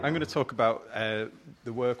I'm going to talk about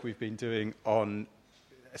the work we've been doing on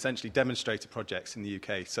essentially demonstrator projects in the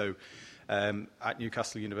UK. So at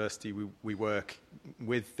Newcastle University, we work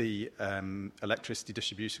with the electricity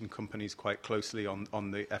distribution companies quite closely on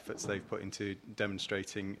the efforts they've put into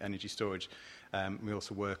demonstrating energy storage. We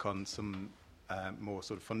also work on some more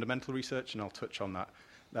sort of fundamental research, and I'll touch on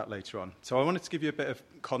that later on. So I wanted to give you a bit of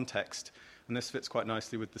context, and this fits quite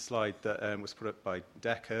nicely with the slide that was put up by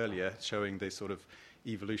Dec earlier, showing the sort of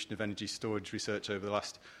evolution of energy storage research over the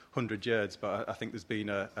last 100 years. But I think there's been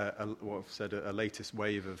what I've said, a latest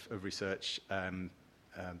wave of research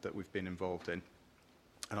that we've been involved in.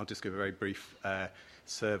 And I'll just give a very brief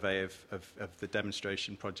survey of the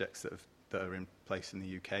demonstration projects that are in place in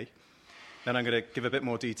the UK. Then I'm going to give a bit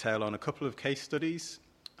more detail on a couple of case studies,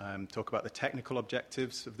 talk about the technical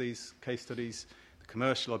objectives of these case studies, the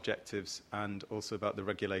commercial objectives, and also about the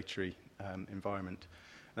regulatory environment.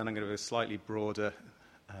 Then I'm going to have a slightly broader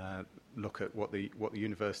look at what the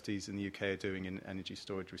universities in the UK are doing in energy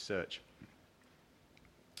storage research.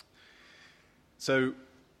 So,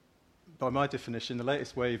 by my definition, the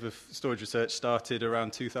latest wave of storage research started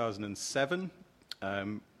around 2007,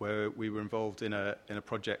 where we were involved in a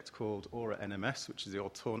project called Aura NMS, which is the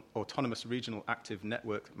Autonomous Regional Active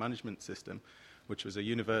Network Management System, which was a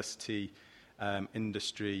university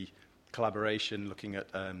industry collaboration looking at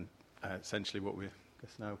essentially what we're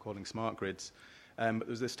now calling smart grids. But there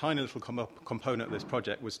was this tiny little component of this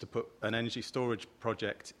project was to put an energy storage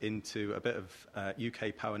project into a bit of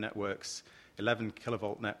UK Power Networks 11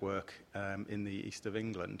 kilovolt network in the east of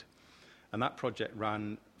England. And that project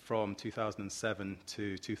ran from 2007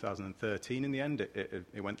 to 2013 in the end.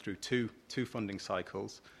 It went through two funding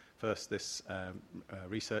cycles. First this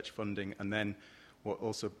research funding, and then what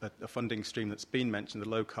also a funding stream that's been mentioned, the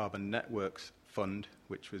Low Carbon Networks Fund,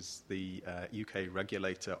 which was the UK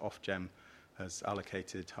regulator, Ofgem, has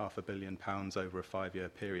allocated £500 million over a 5-year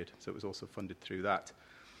period. So it was also funded through that.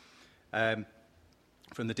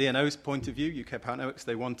 From the DNO's point of view, UK Power Networks,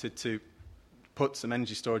 they wanted to put some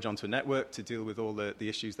energy storage onto a network to deal with all the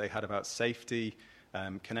issues they had about safety,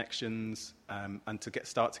 connections, and to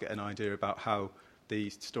start to get an idea about how the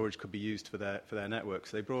storage could be used for their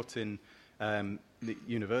networks. They brought in the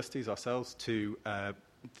universities, ourselves, to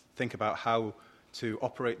think about how to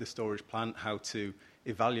operate the storage plant, how to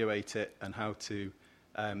evaluate it, and how to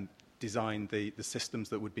design the systems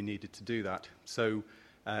that would be needed to do that. So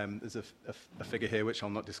there's a figure here which I'll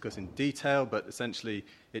not discuss in detail, but essentially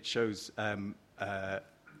it shows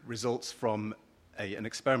results from an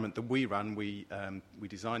experiment that we ran. We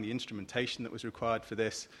designed the instrumentation that was required for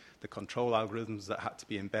this, the control algorithms that had to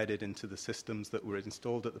be embedded into the systems that were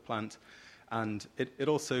installed at the plant. And it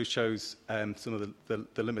also shows some of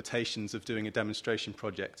the limitations of doing a demonstration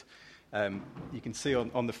project. You can see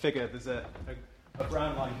on the figure there's a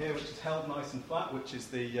brown line here which is held nice and flat, which is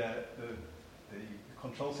the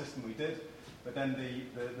control system we did. But then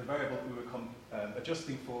the variable that we were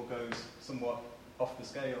adjusting for goes somewhat off the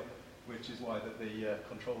scale, which is why the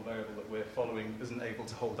control variable that we're following isn't able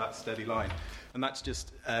to hold that steady line. And that's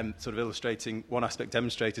just sort of illustrating one aspect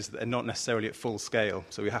demonstrators that they're not necessarily at full scale,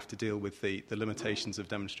 so we have to deal with the limitations of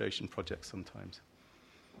demonstration projects sometimes.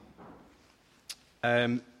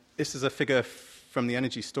 This is a figure from the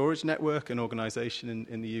Energy Storage Network, an organisation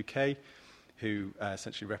in the UK who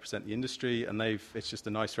essentially represent the industry, and it's just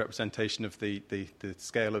a nice representation of the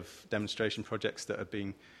scale of demonstration projects that are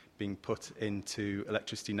being put into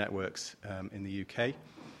electricity networks in the UK.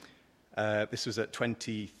 This was at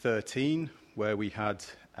 2013, where we had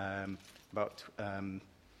about 7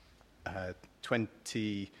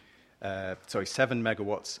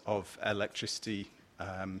 megawatts of electricity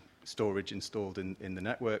storage installed in the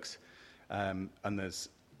networks, and there's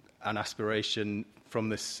an aspiration from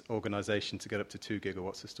this organisation to get up to 2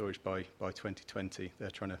 gigawatts of storage by 2020.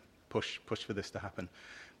 They're trying to push for this to happen.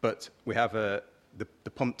 But we have the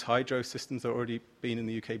pumped hydro systems that have already been in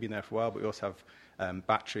the UK, been there for a while, but we also have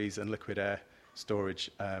batteries and liquid air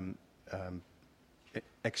storage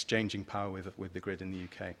exchanging power with the grid in the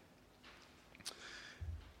UK.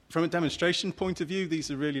 From a demonstration point of view,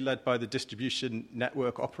 these are really led by the distribution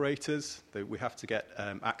network operators. We have to get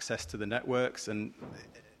access to the networks, and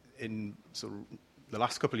in sort of the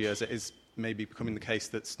last couple of years, it is maybe becoming the case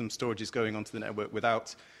that some storage is going onto the network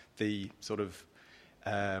without the sort of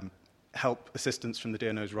help assistance from the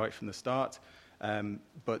DNOs right from the start.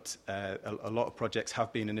 But a lot of projects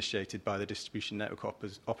have been initiated by the distribution network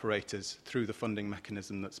operators through the funding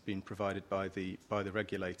mechanism that's been provided by the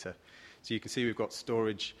regulator. So you can see we've got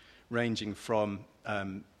storage ranging from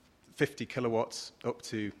 50 kilowatts up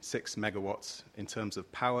to 6 megawatts in terms of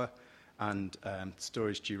power, and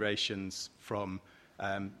storage durations from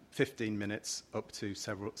 15 minutes up to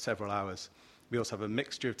several hours. We also have a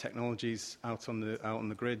mixture of technologies out on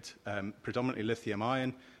the grid, predominantly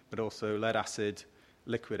lithium-ion, but also lead-acid,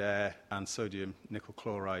 liquid air, and sodium nickel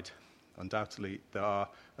chloride. Undoubtedly, there are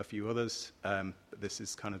a few others, but this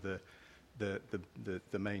is kind of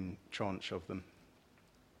the main tranche of them.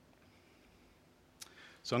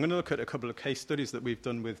 So I'm going to look at a couple of case studies that we've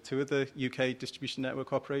done with two of the UK distribution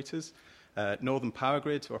network operators, Northern Power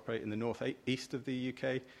Grid, who operate in the north-east of the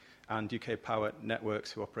UK, and UK Power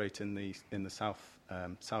Networks, who operate in the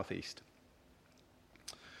south-east.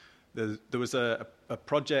 There was a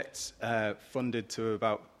project funded to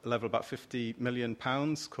about £50 million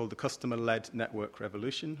called the Customer-Led Network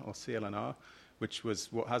Revolution, or CLNR, which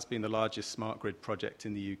was what has been the largest smart grid project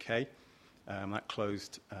in the UK. That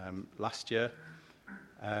closed last year.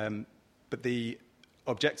 But the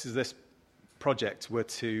objectives of this project were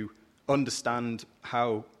to understand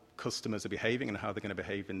how customers are behaving and how they're going to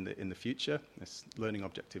behave in the future. That's learning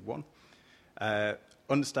objective 1.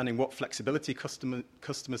 Understanding what flexibility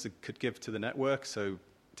customers could give to the network, so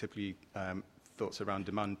typically thoughts around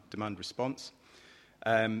demand response.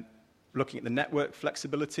 Looking at the network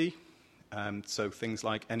flexibility, so things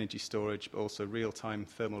like energy storage, but also real-time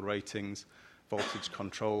thermal ratings, voltage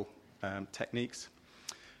control techniques.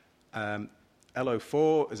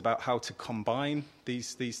 LO4 is about how to combine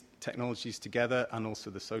these technologies together, and also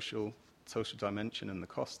the social dimension and the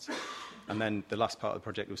costs. And then the last part of the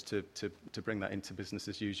project was to bring that into business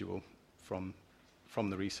as usual from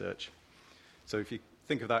the research. So if you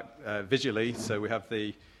think of that visually, so we have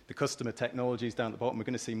the customer technologies down at the bottom. We're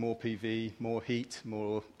going to see more PV, more heat,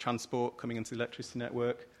 more transport coming into the electricity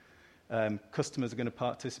network. Customers are going to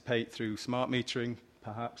participate through smart metering,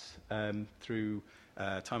 perhaps, through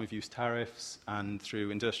time of use tariffs, and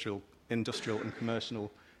through industrial and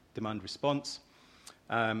commercial demand response.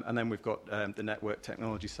 And then we've got the network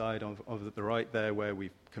technology side of the right there, where we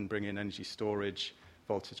can bring in energy storage,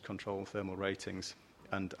 voltage control, thermal ratings.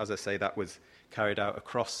 And as I say, that was carried out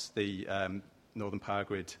across the Northern Power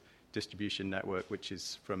Grid distribution network, which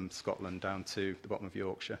is from Scotland down to the bottom of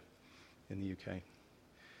Yorkshire in the UK.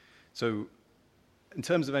 So in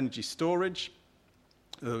terms of energy storage,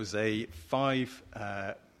 there was a 5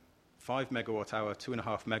 megawatt hour,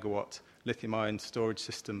 2.5 megawatt lithium-ion storage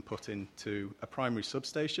system put into a primary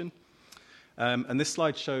substation. And this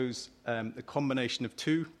slide shows a combination of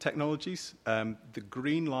two technologies. The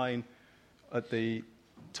green line at the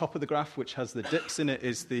top of the graph, which has the dips in it,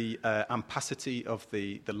 is the ampacity of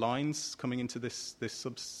the lines coming into this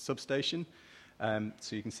substation.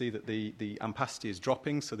 So you can see that the ampacity is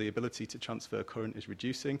dropping, so the ability to transfer current is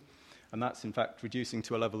reducing. And that's, in fact, reducing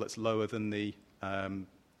to a level that's lower than the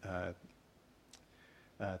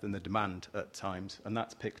demand at times. And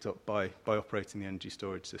that's picked up by operating the energy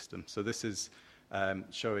storage system. So this is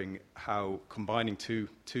showing how combining two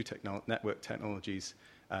network technologies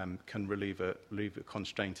can relieve a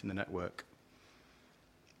constraint in the network.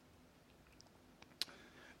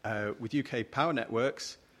 With UK Power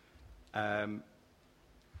Networks,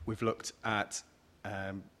 we've looked at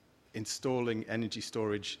installing energy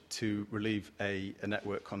storage to relieve a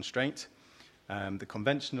network constraint. The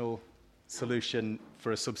conventional solution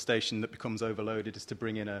for a substation that becomes overloaded is to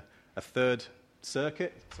bring in a third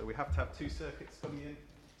circuit. So we have to have two circuits coming in.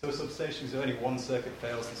 So a substation, if only one circuit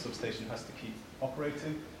fails, the substation has to keep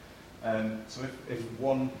operating. So if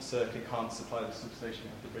one circuit can't supply the substation, you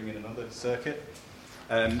have to bring in another circuit.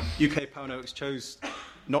 UK Power Networks chose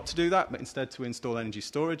not to do that, but instead to install energy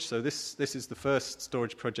storage. So this is the first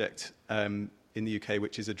storage project in the UK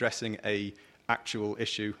which is addressing a actual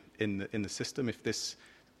issue in the system. If this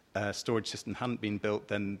storage system hadn't been built,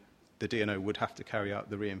 then the DNO would have to carry out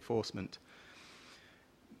the reinforcement.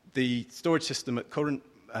 The storage system at current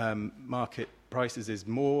market prices is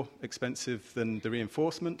more expensive than the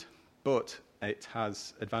reinforcement, but it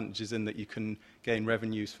has advantages in that you can gain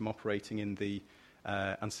revenues from operating in the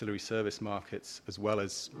ancillary service markets, as well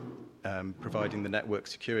as providing the network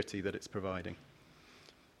security that it's providing.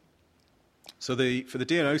 So for the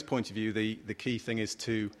DNO's point of view, the key thing is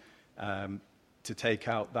to take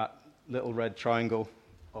out that little red triangle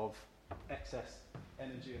of excess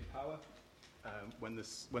energy and power when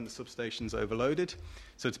the substation's overloaded.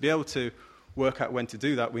 So to be able to work out when to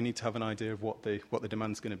do that, we need to have an idea of what the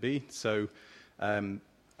demand's going to be. So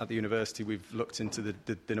at the university, we've looked into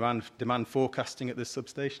the demand forecasting at this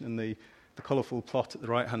substation, and the colourful plot at the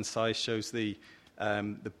right-hand side shows the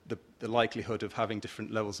likelihood of having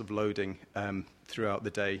different levels of loading throughout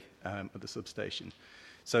the day at the substation.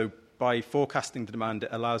 So by forecasting the demand, it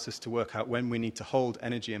allows us to work out when we need to hold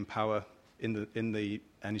energy and power in the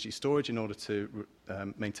energy storage in order to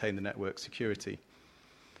maintain the network security.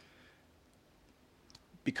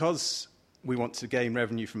 because we want to gain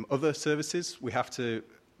revenue from other services, we have to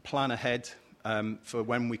plan ahead for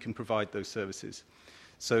when we can provide those services.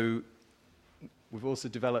 So we've also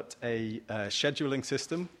developed a scheduling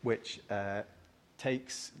system which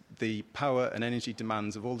takes the power and energy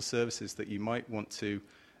demands of all the services that you might want to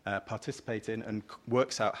participate in and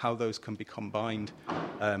works out how those can be combined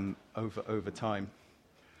over time.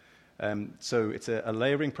 So it's a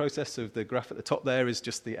layering process. So the graph at the top there is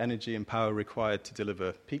just the energy and power required to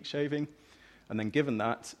deliver peak shaving. And then given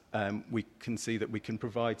that, we can see that we can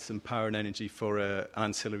provide some power and energy for an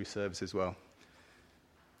ancillary service as well.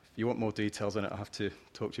 If you want more details on it, I'll have to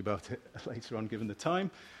talk to you about it later on, given the time.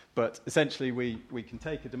 But essentially, we can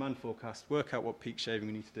take a demand forecast, work out what peak shaving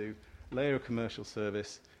we need to do, layer a commercial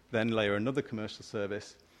service, then layer another commercial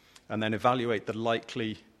service, and then evaluate the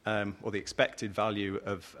likely or the expected value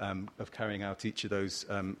of carrying out each of those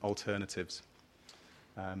alternatives.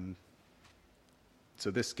 So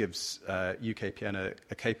this gives UKPN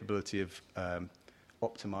a capability of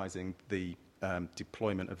optimizing the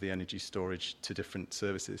deployment of the energy storage to different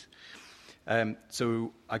services.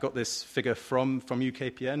 So I got this figure from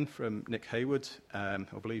UKPN, from Nick Hayward, I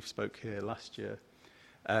believe spoke here last year,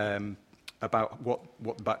 about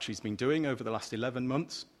what the battery's been doing over the last 11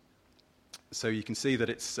 months. So you can see that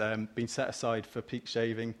it's been set aside for peak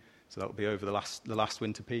shaving, so that will be over the last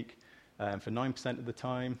winter peak, for 9% of the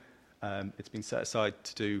time. It's been set aside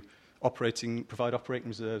to provide operating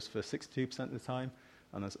reserves for 62% of the time,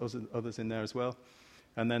 and there's others in there as well.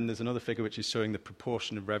 And then there's another figure which is showing the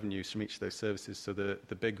proportion of revenues from each of those services. So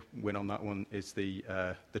the big win on that one is the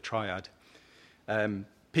triad.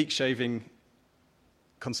 Peak shaving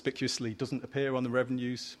conspicuously doesn't appear on the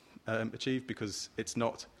revenues achieved because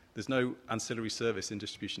there's no ancillary service in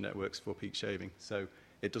distribution networks for peak shaving, so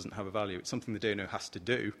it doesn't have a value. It's something the DNO has to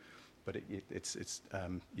do, but you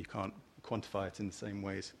can't quantify it in the same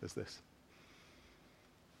ways as this.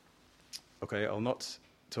 Okay, I'll not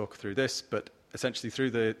talk through this, but essentially through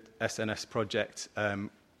the SNS project,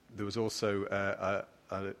 there was also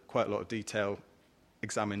quite a lot of detail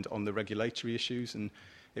examined on the regulatory issues, and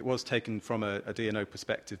it was taken from a DNO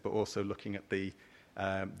perspective, but also looking at the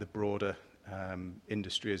broader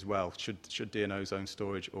industry as well. Should DNOs own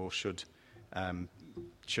storage, or should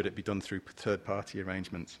it be done through third-party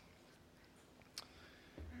arrangements?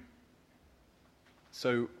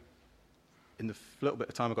 So in the little bit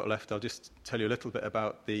of time I've got left, I'll just tell you a little bit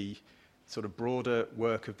about the sort of broader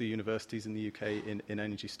work of the universities in the UK in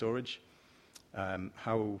energy storage,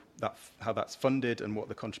 how that's funded and what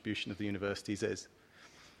the contribution of the universities is.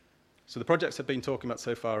 So the projects I've been talking about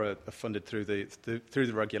so far are funded through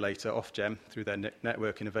the regulator, Ofgem, through their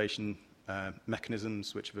network innovation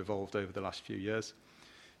mechanisms, which have evolved over the last few years.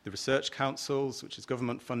 The Research Councils, which is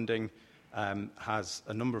government funding, has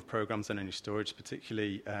a number of programs on energy storage,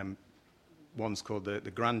 particularly one's called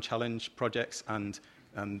the Grand Challenge projects, and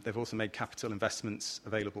they've also made capital investments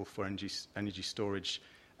available for energy storage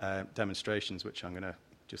demonstrations, which I'm going to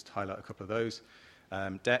just highlight a couple of those.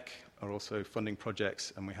 DEC are also funding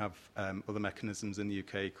projects, and we have other mechanisms in the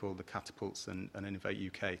UK called the Catapults and Innovate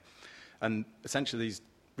UK. And essentially these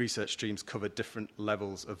research streams cover different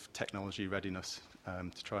levels of technology readiness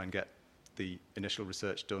to try and get the initial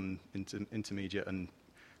research done into intermediate and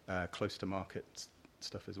close to market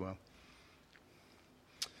stuff as well.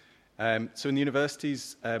 So in the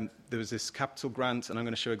universities, there was this capital grant, and I'm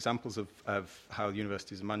going to show examples of how the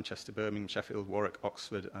universities of Manchester, Birmingham, Sheffield, Warwick,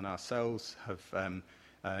 Oxford, and ourselves have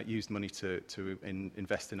used money to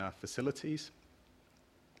invest in our facilities.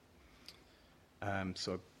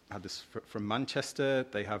 So I had this from Manchester.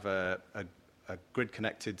 They have a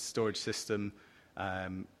grid-connected storage system,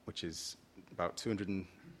 which is about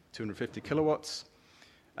 250 kilowatts,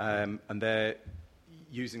 and they're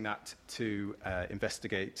using that to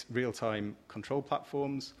investigate real-time control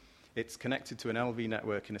platforms. It's connected to an LV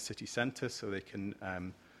network in a city centre, so they can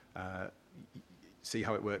see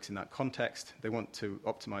how it works in that context. They want to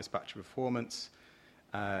optimize battery performance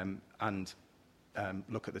and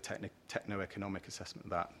look at the techno-economic assessment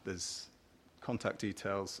of that. There's contact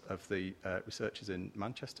details of the researchers in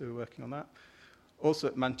Manchester who are working on that. Also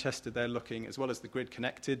at Manchester, they're looking, as well as the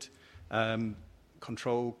grid-connected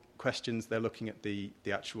control questions, they're looking at the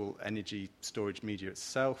actual energy storage media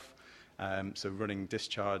itself, so running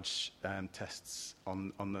discharge tests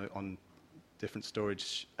on different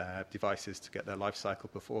storage devices to get their life cycle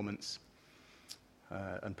performance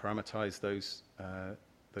and parameterize those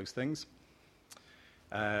things.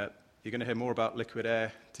 You're going to hear more about liquid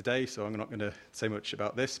air today, so I'm not going to say much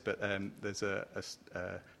about this, but there's a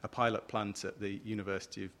pilot plant at the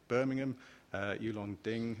University of Birmingham. Yulong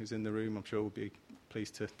Ding, who's in the room, I'm sure will be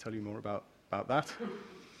pleased to tell you more about about that.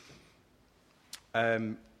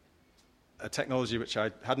 A technology which I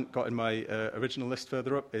hadn't got in my original list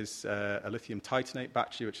further up is a lithium titanate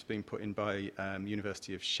battery, which has been put in by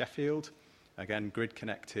University of Sheffield. Again,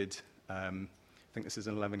 grid-connected. I think this is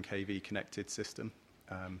an 11 kV connected system,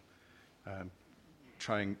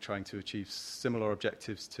 trying to achieve similar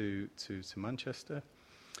objectives to Manchester.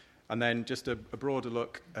 And then just a broader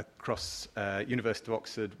look across University of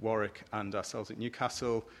Oxford, Warwick, and ourselves at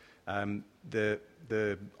Newcastle. The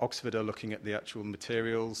Oxford are looking at the actual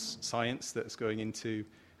materials science that's going into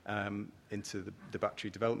the battery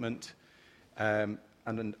development. And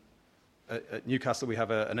then at Newcastle, we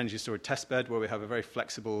have an energy storage testbed where we have a very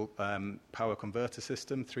flexible power converter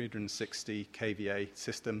system, 360 kVA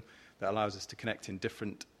system that allows us to connect in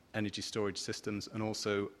different energy storage systems and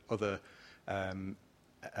also other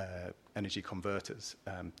energy converters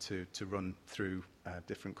to run through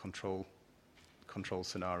different control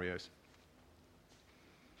scenarios.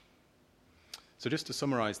 So just to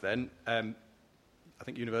summarize then, I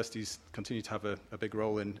think universities continue to have a big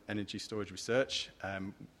role in energy storage research.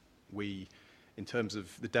 In terms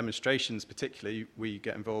of the demonstrations particularly, we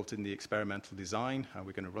get involved in the experimental design, how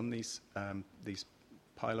we're going to run these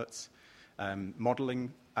pilots,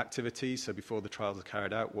 modelling activities, so before the trials are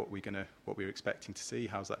carried out, what we're expecting to see,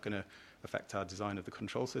 how's that going to affect our design of the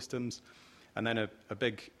control systems, and then a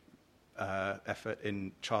big effort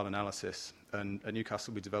in trial analysis. And at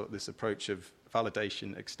Newcastle, we developed this approach of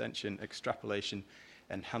validation, extension, extrapolation,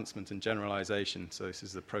 enhancement, and generalization. So this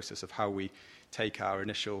is the process of how we take our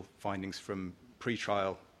initial findings from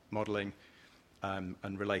pre-trial modeling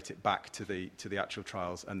and relate it back to the actual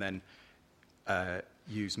trials, and then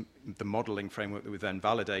use the modeling framework that we then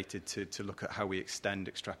validated to look at how we extend,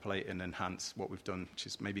 extrapolate, and enhance what we've done, which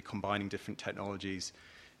is maybe combining different technologies,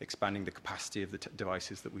 expanding the capacity of the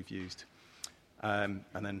devices that we've used. And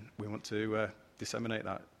then we want to disseminate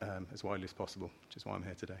that as widely as possible, which is why I'm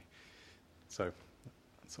here today. So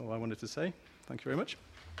that's all I wanted to say. Thank you very much.